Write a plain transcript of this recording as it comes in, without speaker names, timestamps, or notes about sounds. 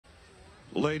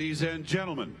Ladies and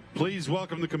gentlemen, please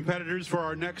welcome the competitors for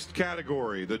our next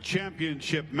category, the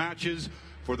championship matches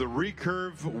for the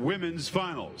Recurve Women's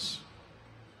Finals.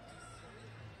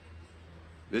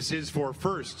 This is for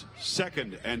first,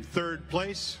 second, and third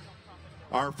place.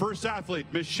 Our first athlete,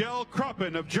 Michelle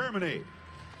Kroppen of Germany.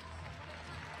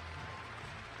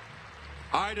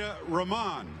 Aida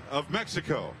of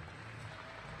Mexico.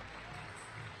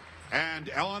 And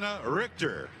Elena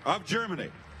Richter of Germany.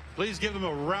 Please give them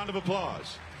a round of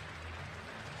applause.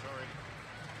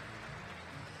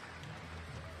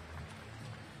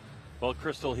 Well,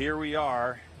 Crystal, here we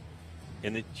are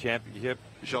in the championship.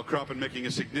 Michelle Kroppen making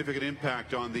a significant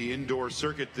impact on the indoor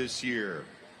circuit this year.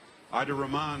 Aida,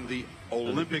 the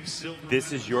Olympic silver.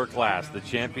 This is your class, the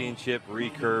championship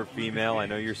recurve female. I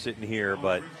know you're sitting here,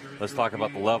 but let's talk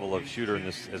about the level of shooter in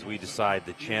this as we decide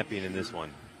the champion in this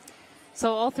one.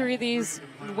 So all three of these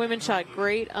women shot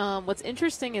great. What's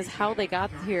interesting is how they got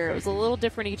here. It was a little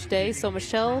different each day. So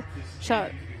Michelle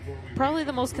shot probably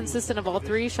the most consistent of all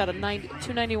three, shot a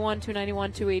 291,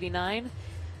 291, 289.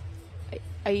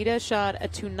 Aida shot a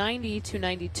 290,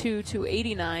 292,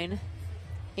 289.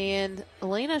 And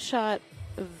Elena shot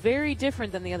very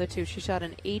different than the other two. She shot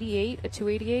an 88, a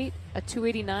 288, a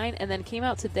 289, and then came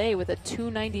out today with a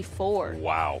 294.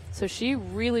 Wow. So she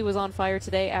really was on fire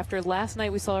today. After last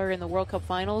night we saw her in the World Cup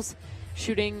Finals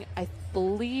shooting, I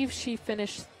believe she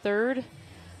finished third.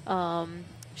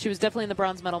 She was definitely in the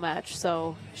bronze medal match.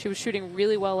 So she was shooting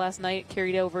really well last night,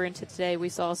 carried over into today we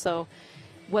saw. So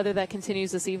whether that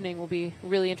continues this evening will be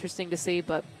really interesting to see.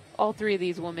 But all three of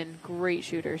these women, great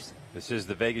shooters. This is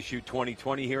the Vegas Shoot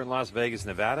 2020 here in Las Vegas,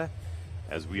 Nevada,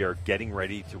 as we are getting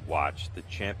ready to watch the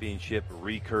championship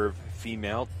recurve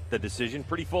female. The decision,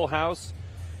 pretty full house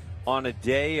on a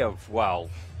day of, well,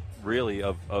 really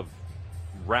of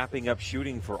wrapping up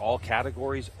shooting for all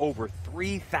categories. Over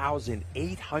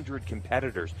 3,800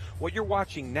 competitors. What you're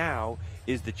watching now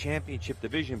is the championship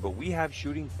division, but we have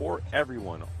shooting for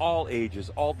everyone, all ages,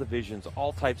 all divisions,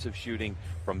 all types of shooting,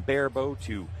 from bare bow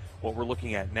to what we're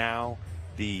looking at now,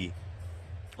 the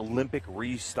Olympic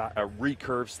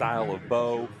recurve style of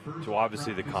bow, to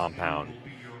obviously the compound.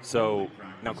 So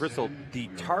now, Crystal, the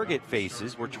target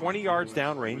faces were 20 yards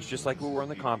downrange, just like we were on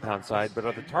the compound side, but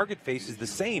are the target faces the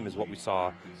same as what we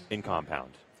saw in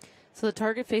compound? So the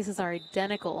target faces are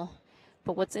identical,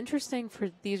 but what's interesting for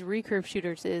these recurve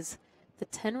shooters is the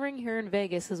 10 ring here in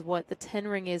Vegas is what the 10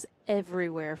 ring is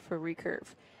everywhere for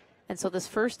recurve. And so this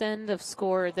first end of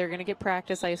score, they're going to get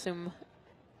practice, I assume,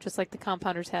 just like the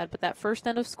compounders had, but that first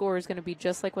end of score is going to be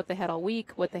just like what they had all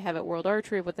week, what they have at World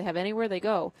Archery, what they have anywhere they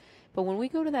go. But when we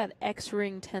go to that X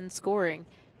ring 10 scoring,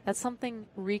 that's something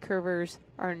recurvers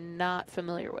are not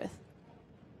familiar with.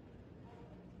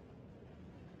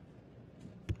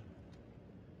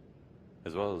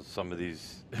 As well as some of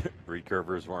these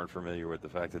recurvers weren't familiar with the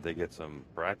fact that they get some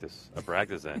practice, a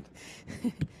practice end.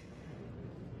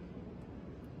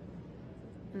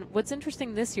 What's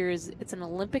interesting this year is it's an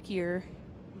Olympic year.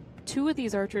 Two of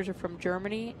these archers are from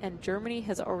Germany, and Germany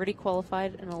has already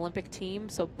qualified an Olympic team.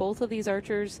 So both of these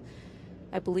archers,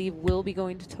 I believe, will be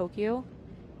going to Tokyo,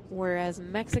 whereas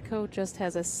Mexico just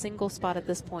has a single spot at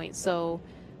this point. So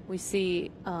we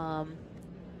see,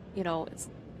 you know, it's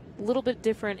a little bit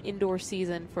different indoor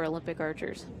season for Olympic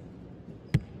archers.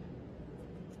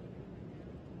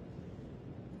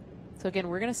 So again,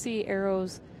 we're going to see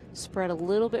arrows spread a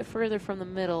little bit further from the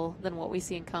middle than what we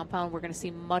see in compound. We're going to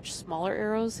see much smaller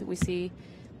arrows. We see,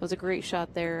 was a great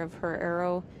shot there of her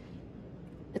arrow.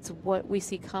 It's what we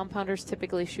see compounders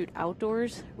typically shoot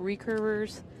outdoors.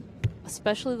 Recurvers,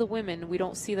 especially the women, we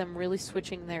don't see them really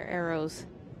switching their arrows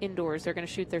indoors. They're going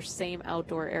to shoot their same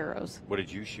outdoor arrows. What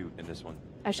did you shoot in this one?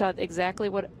 I shot exactly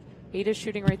what Aida's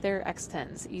shooting right there,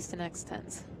 X10s, Easton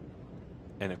X10s.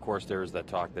 And of course, there is that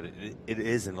talk that it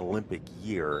is an Olympic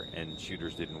year, and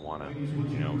shooters didn't want to,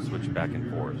 you know, switch back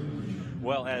and forth.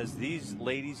 Well, as these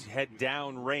ladies head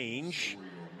down range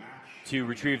to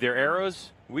retrieve their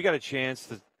arrows, we got a chance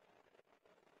to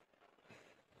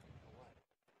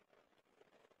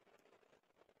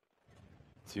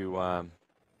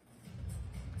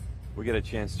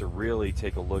really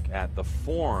take a look at the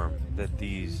form that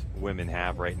these women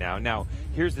have right now. Now,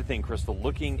 here's the thing, Crystal,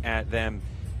 looking at them,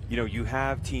 you know, you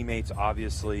have teammates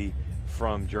obviously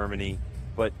from Germany,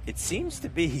 but it seems to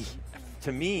be,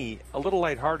 to me, a little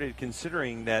lighthearted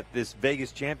considering that this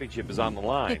Vegas championship is on the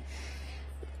line.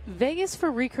 Vegas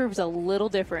for recurve is a little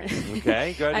different.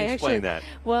 Okay, go ahead and explain that.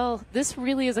 Well, this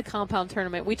really is a compound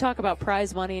tournament. We talk about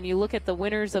prize money, and you look at the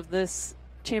winners of this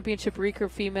championship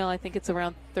recurve female, I think it's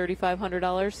around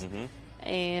 $3,500.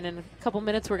 And in a couple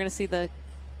minutes, we're going to see the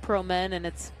pro men and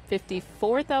it's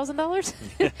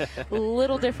 $54,000. A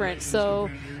little different. So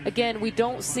again, we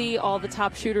don't see all the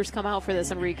top shooters come out for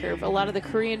this in recurve. A lot of the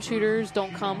Korean shooters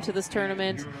don't come to this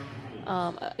tournament.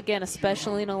 Again,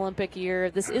 especially in an Olympic year,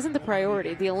 this isn't the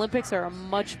priority. The Olympics are a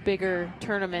much bigger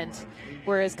tournament,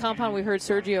 whereas compound, we heard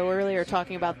Sergio earlier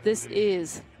talking about, this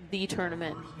is the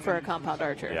tournament for a compound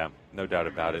archer. Yeah, no doubt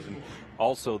about it. And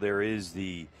also there is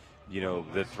the,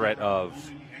 the threat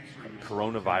of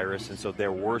coronavirus, and so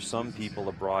there were some people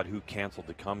abroad who canceled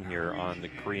to come here on the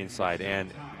Korean side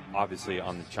and obviously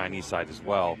on the Chinese side as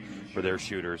well for their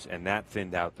shooters, and that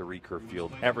thinned out the recurve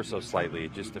field ever so slightly.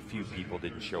 Just a few people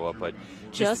didn't show up, but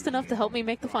just enough to help me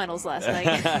make the finals last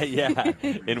night. Yeah,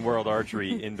 in World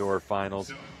Archery indoor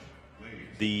finals.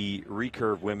 The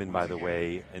recurve women, by the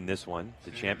way, in this one,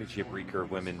 the championship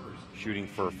recurve women shooting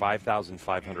for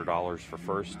 $5,500 for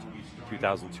first,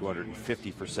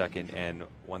 $2,250 for second, and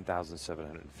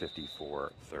 $1,750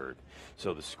 for third.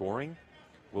 So the scoring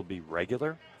will be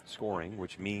regular scoring,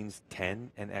 which means 10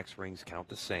 and X rings count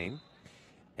the same.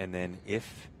 And then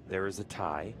if there is a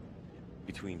tie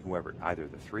between whoever, either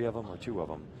the three of them or two of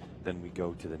them, then we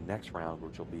go to the next round,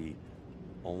 which will be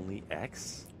only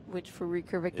X. Which for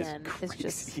recurve again is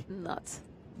just nuts.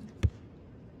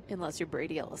 Unless you're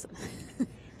Brady Ellison.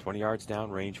 20 yards down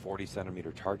range, 40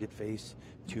 centimeter target face,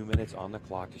 2 minutes on the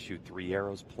clock to shoot 3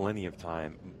 arrows, plenty of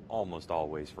time, almost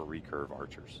always for recurve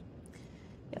archers.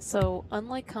 Yeah, so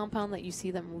unlike compound that you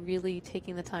see them really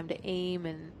taking the time to aim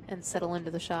and settle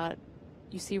into the shot,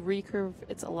 you see recurve,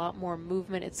 it's a lot more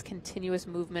movement, it's continuous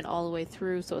movement all the way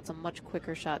through, so it's a much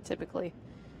quicker shot typically.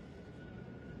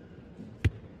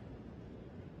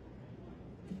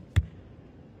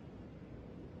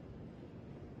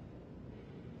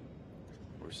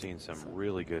 We're seeing some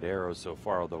really good arrows so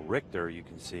far, although Richter, you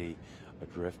can see a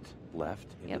drift left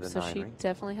into the 9 ring. She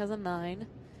definitely has a 9.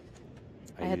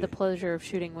 I had the pleasure of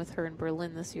shooting with her in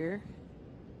Berlin this year.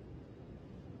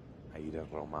 Aida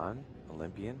Roman,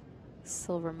 Olympian.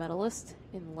 Silver medalist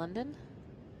in London.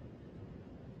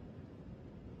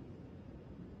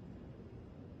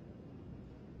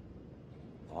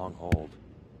 Long hold.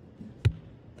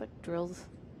 But drills.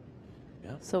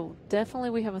 Yeah. So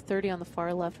definitely we have a 30 on the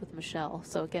far left with Michelle.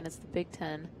 So again, it's the Big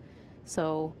Ten.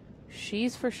 So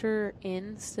she's for sure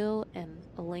in still, and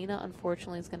Elena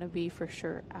unfortunately is going to be for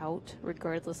sure out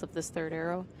regardless of this third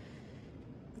arrow.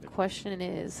 The question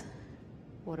is,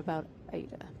 what about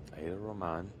Aida? Aida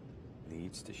Roman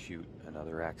needs to shoot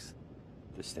another X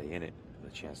to stay in it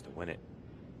with a chance to win it.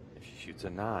 If she shoots a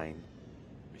 9,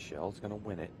 Michelle's going to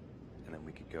win it, and then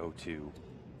we could go to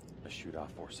a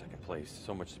shoot-off for second place.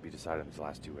 So much to be decided on these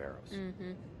last 2 arrows.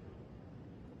 Mm-hmm.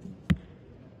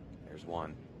 There's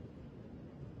one.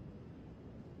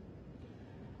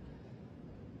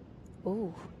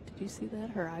 Oh, did you see that?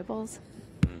 Her eyeballs?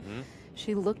 Mm-hmm.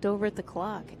 She looked over at the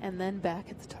clock and then back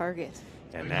at the target.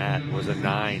 And that was a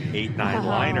 8-9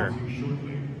 liner.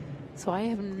 So I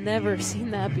have never seen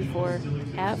that before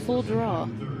at full draw.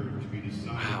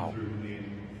 Wow.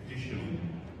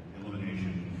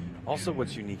 Also,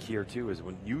 what's unique here, too, is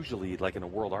when usually, like in a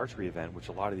World Archery event, which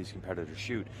a lot of these competitors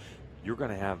shoot, you're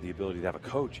going to have the ability to have a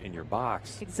coach in your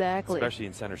box. Exactly. Especially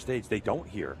in center stage. They don't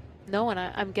here. No, and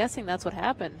I'm guessing that's what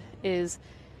happened is,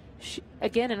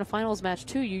 again, in a finals match,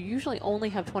 too, you usually only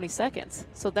have 20 seconds.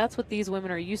 So that's what these women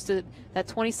are used to, that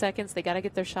 20 seconds. They got to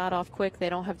get their shot off quick. They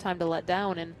don't have time to let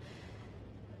down. And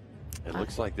it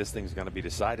looks like this thing's going to be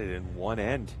decided in one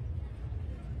end.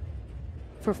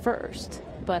 For first,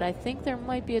 but I think there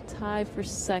might be a tie for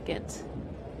second.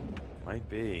 Might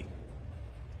be.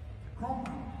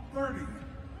 30.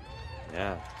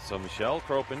 Yeah, so Michelle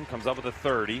Kroppen comes up with a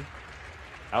 30.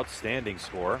 Outstanding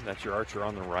score. That's your archer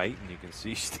on the right, and you can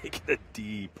see she's taking a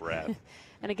deep breath.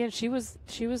 And again, she was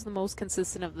the most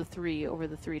consistent of the 3 over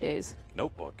the 3 days.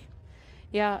 Notebook.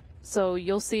 Yeah, so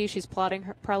you'll see she's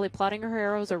probably plotting her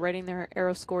arrows or writing their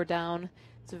arrow score down.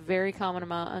 It's a very common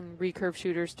amount on recurve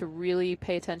shooters to really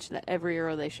pay attention to every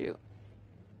arrow they shoot.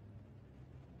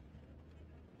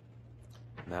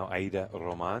 Now Aida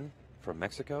Roman from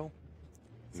Mexico.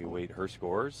 We await her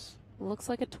scores. Looks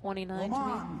like a 29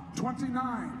 Roman, to me.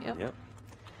 29. Yep.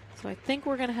 So I think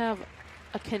we're going to have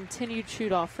a continued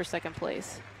shoot-off for second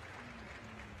place.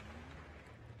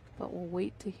 But we'll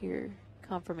wait to hear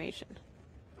confirmation.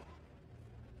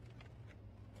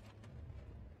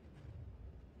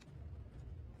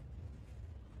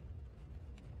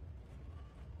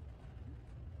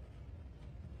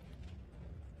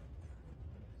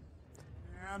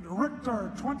 And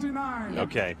Richter, 29.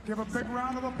 Okay. Give a big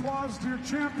round of applause to your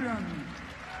champion,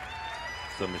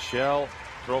 So Michelle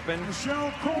Kroppen.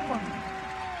 Michelle Kroppen.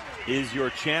 is your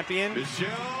champion. Michelle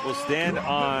Will stand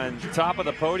on top of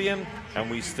the podium, and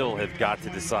we still have got to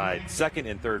decide second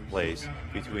and third place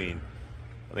between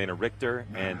Elena Richter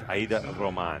and Aida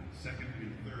Roman. Second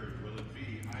and third, will it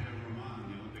be Aida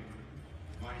Roman, the Olympic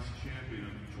vice champion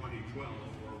of 2012,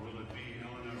 or will it be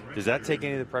Elena Richter? Does that take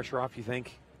any of the pressure off, you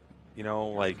think? You know,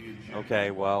 like,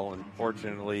 okay, well,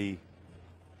 unfortunately,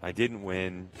 I didn't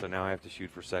win, so now I have to shoot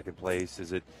for second place.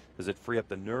 Does it free up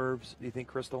the nerves, do you think,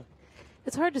 Crystal?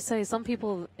 It's hard to say. Some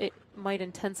people, it might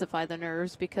intensify the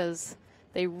nerves because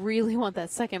they really want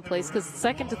that second place, because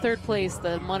second to third place,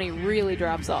 the money really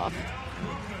drops off.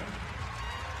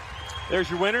 There's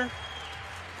your winner.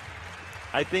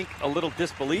 I think a little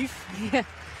disbelief. Yeah.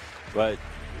 But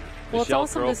well, Michelle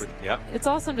it's awesome, Kroppen, it's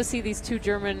awesome to see these two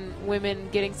German women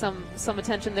getting some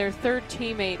attention. Their third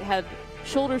teammate had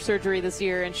shoulder surgery this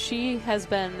year, and she has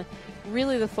been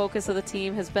really the focus of the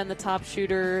team, has been the top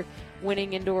shooter,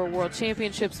 winning indoor world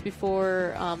championships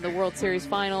before, the World Series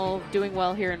final, doing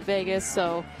well here in Vegas.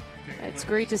 So it's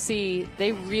great to see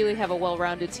they really have a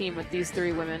well-rounded team with these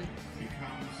three women.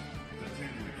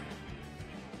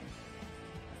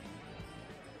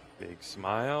 Big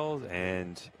smiles,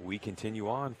 and we continue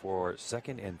on for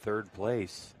second and third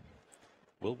place.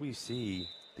 Will we see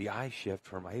the eye shift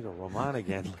from Aida Roman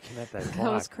again, looking at that clock?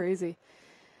 That was crazy.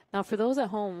 Now, for those at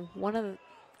home, one of the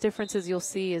differences you'll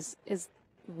see is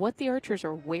what the archers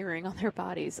are wearing on their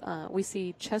bodies. We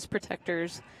see chest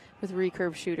protectors with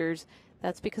recurve shooters.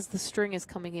 That's because the string is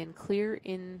coming in clear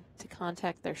in to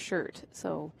contact their shirt.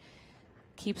 So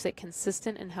keeps it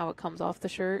consistent in how it comes off the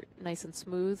shirt, nice and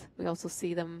smooth. We also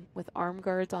see them with arm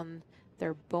guards on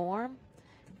their bow arm,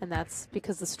 and that's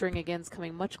because the string again is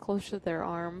coming much closer to their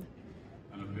arm,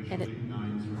 and it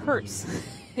hurts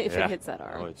if it hits that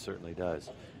arm. Oh, it certainly does.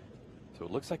 So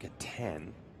it looks like a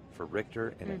 10 for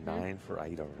Richter and a 9 for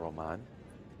Aida Roman.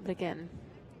 But again,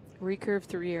 recurve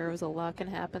 3 arrows, a lot can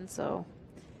happen, so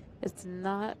it's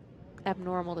not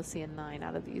abnormal to see a 9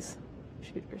 out of these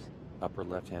shooters. Upper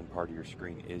left-hand part of your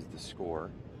screen is the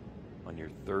score. On your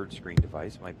third screen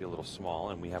device, might be a little small,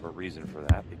 and we have a reason for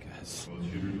that because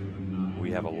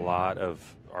we have a lot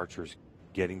of archers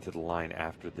getting to the line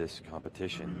after this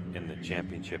competition in the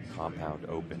Championship Compound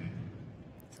Open.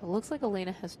 So it looks like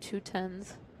Elena has 2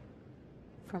 10s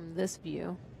from this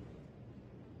view.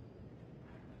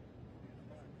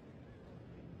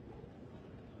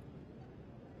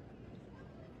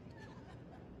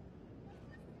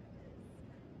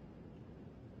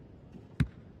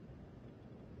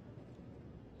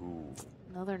 Ooh.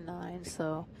 Another 9,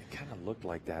 so it kind of looked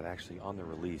like that actually on the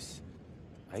release.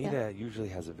 Aida usually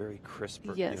has a very crisp,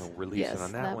 release, and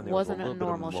on that one there wasn't was a little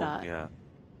normal bit of shot. Yeah.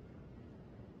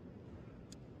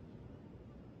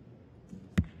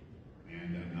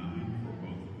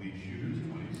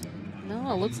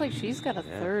 No, it looks like she's got a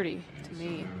 30 to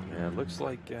me. Yeah, it looks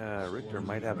like Richter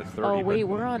might have a 30. Oh wait,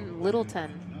 we're on little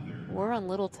 10. We're on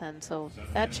little 10, so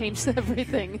that changed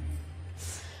everything.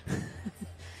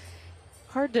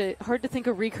 Hard to think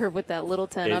of recurve with that little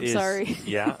 10. I'm sorry.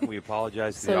 Yeah, we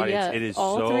apologize to the So audience. yeah, It is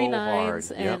all so 3 hard.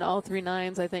 9s and all 3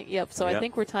 9s, I think. Yep. So I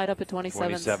think we're tied up at 27.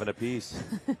 27 apiece.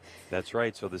 That's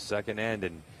right. So the second end,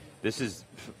 and this is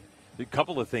a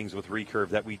couple of things with recurve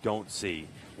that we don't see.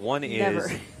 One is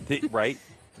right,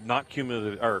 not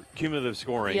cumulative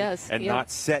scoring, and not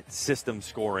set system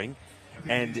scoring,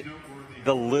 and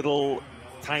the little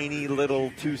tiny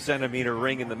little 2 centimeter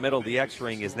ring in the middle, the X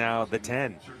ring, is now the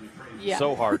 10. Yeah.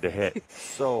 So hard to hit.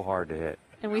 So hard to hit.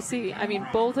 And we see, I mean,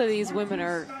 both of these women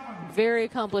are very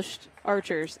accomplished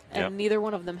archers, and neither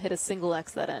one of them hit a single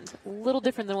X that end. A little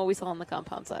different than what we saw on the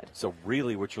compound side. So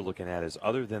really what you're looking at is,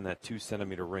 other than that 2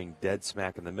 centimeter ring dead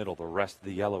smack in the middle, the rest of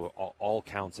the yellow all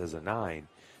counts as a 9.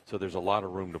 So there's a lot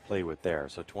of room to play with there.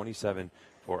 So 27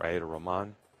 for Aida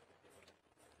Roman.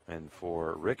 And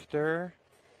for Richter.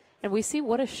 And we see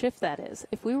what a shift that is.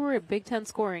 If we were at Big Ten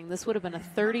scoring, this would have been a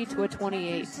 30 to a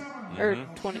 28. Or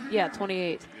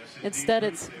 28. Instead,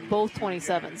 it's both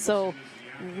 27. So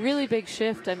really big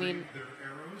shift. I mean,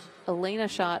 Elena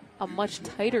shot a much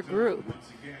tighter group,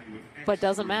 but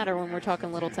doesn't matter when we're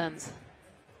talking little 10s.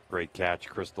 Great catch,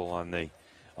 Crystal, on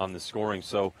the scoring.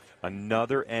 So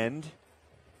another end.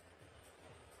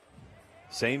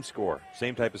 Same score,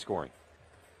 same type of scoring.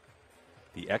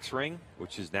 The X ring,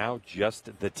 which is now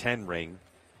just the 10 ring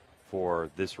for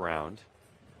this round.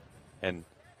 And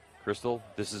Crystal,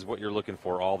 this is what you're looking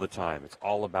for all the time. It's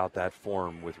all about that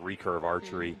form with recurve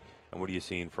archery. And what are you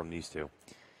seeing from these two?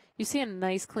 You see a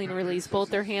nice clean release. Both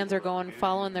their hands are going,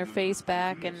 following their face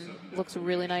back, and looks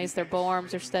really nice. Their bow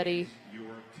arms are steady.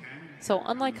 So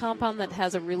unlike compound that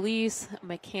has a release, a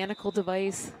mechanical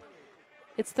device,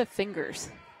 it's the fingers.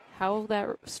 how that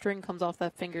string comes off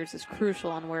that fingers is crucial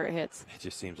on where it hits. It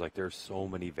just seems like there's so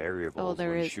many variables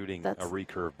there when is. shooting a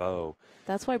recurve bow.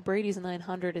 That's why Brady's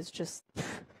 900 is just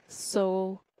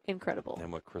so incredible.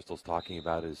 And what Crystal's talking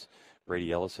about is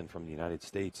Brady Ellison from the United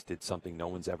States did something no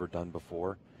one's ever done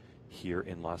before here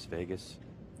in Las Vegas.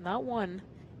 Not one,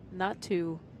 not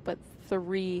two, but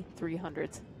 3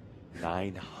 300s.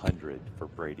 900 for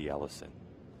Brady Ellison.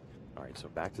 All right, so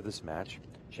back to this match.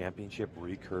 Championship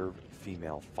recurve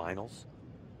female finals.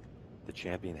 The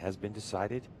champion has been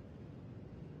decided.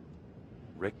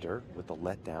 Richter with a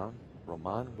letdown.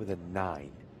 Roman with a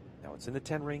 9. Now it's in the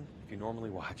 10 ring if you normally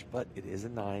watch, but it is a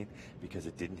 9 because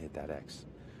it didn't hit that X.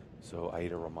 So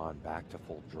Aida Roman back to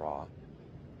full draw,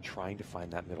 trying to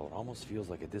find that middle. It almost feels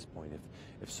like at this point,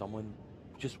 if someone,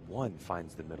 just one,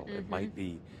 finds the middle, it might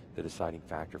be the deciding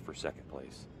factor for second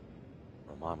place.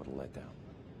 Roman with a letdown.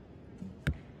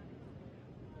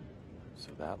 So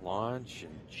that launch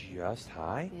and just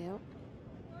high. Yep.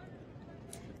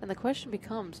 And the question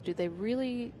becomes, do they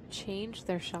really change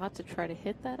their shot to try to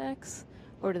hit that X?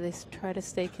 Or do they try to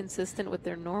stay consistent with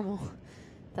their normal?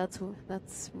 That's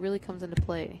really comes into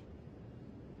play.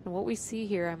 And what we see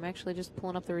here, I'm actually just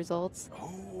pulling up the results.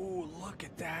 Oh, look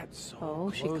at that. So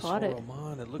close she caught it.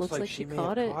 Roman. It looks like she may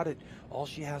have caught it. All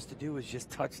she has to do is just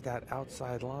touch that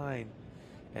outside line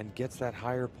and gets that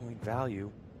higher point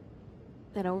value.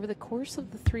 And over the course of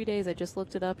the 3 days, I just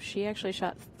looked it up, she actually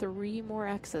shot 3 more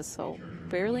X's. So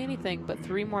barely anything, but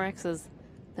 3 more X's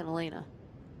than Elena.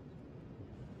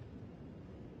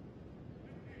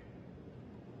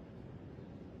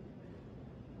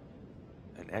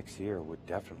 An X here would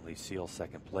definitely seal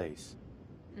second place.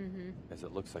 As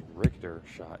it looks like Richter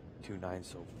shot 2 9s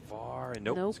so far. And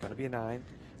nope. It's going to be a 9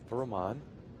 for Roman.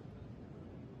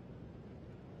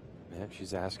 And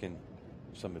she's asking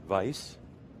some advice.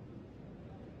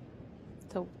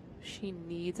 So she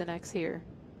needs an X here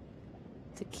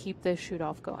to keep this shoot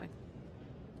off going.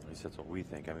 At least that's what we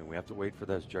think. I mean, we have to wait for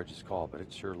those judges' call, but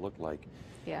it sure looked like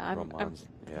Roman's.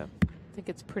 I think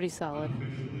it's pretty solid.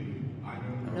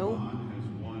 Nope.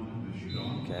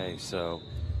 Okay, so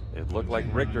it looked like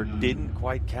Richter didn't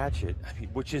quite catch it, I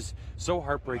mean, which is so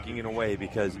heartbreaking in a way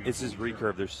because this is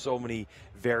recurve. There's so many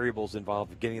variables involved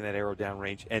with getting that arrow down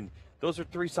range, and those are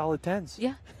 3 solid 10s.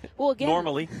 Yeah. Well, again,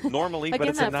 normally, again, but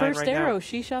it's a 9 that first right arrow, now.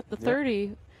 she shot the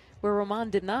 30, where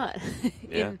Roman did not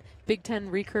in Big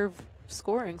Ten recurve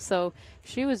scoring. So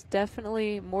she was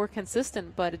definitely more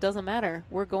consistent, but it doesn't matter.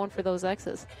 We're going for those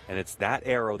X's. And it's that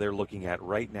arrow they're looking at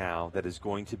right now that is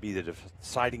going to be the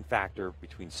deciding factor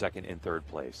between second and third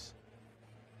place.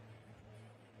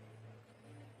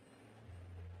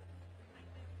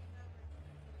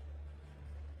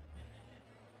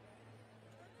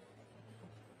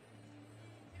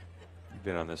 You've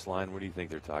been on this line. What do you think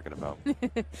they're talking about?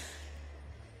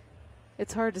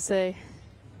 It's hard to say.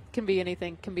 Can be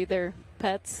anything. Can be their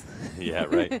pets. Yeah,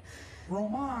 right.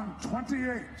 Roman,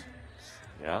 28.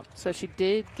 Yeah. So she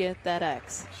did get that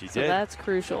X. She did. So that's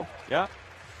crucial. Yeah.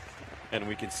 And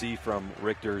we can see from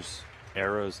Richter's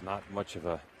arrows, not much of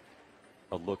a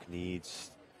look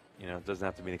needs. You know, it doesn't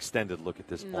have to be an extended look at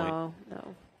this point.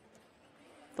 No.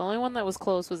 The only one that was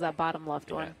close was that bottom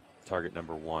left one. Target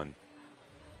number 1.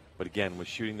 But again, with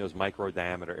shooting those micro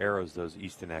diameter arrows, those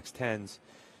Easton X10s,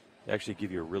 they actually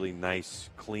give you a really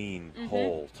nice, clean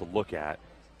hole to look at.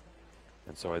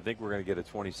 And so I think we're going to get a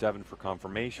 27 for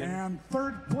confirmation. And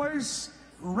third place,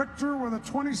 Richter with a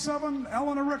 27.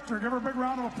 Elena Richter. Give her a big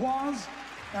round of applause.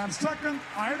 And second,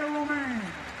 Aida Romain.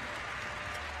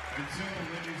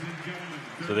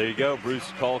 So there you go.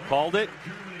 Bruce called it.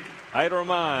 Aida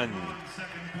Roman,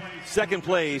 second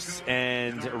place,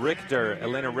 and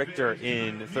Elena Richter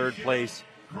in third place.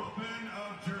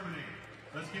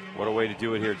 What a way to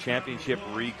do it here. Championship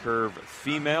recurve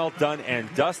female, done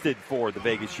and dusted for the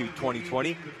Vegas Shoot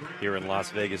 2020 here in Las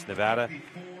Vegas, Nevada.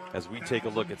 As we take a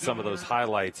look at some of those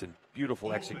highlights and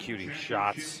beautiful executing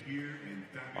shots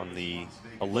on the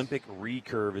Olympic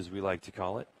recurve, as we like to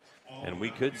call it. And we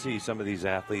could see some of these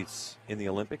athletes in the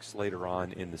Olympics later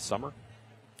on in the summer.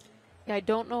 Yeah, I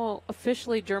don't know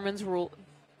officially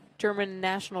German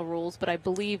national rules, but I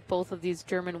believe both of these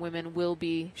German women will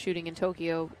be shooting in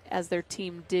Tokyo, as their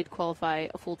team did qualify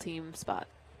a full team spot.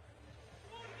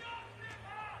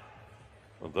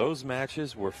 Well, those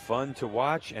matches were fun to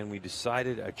watch, and we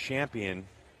decided a champion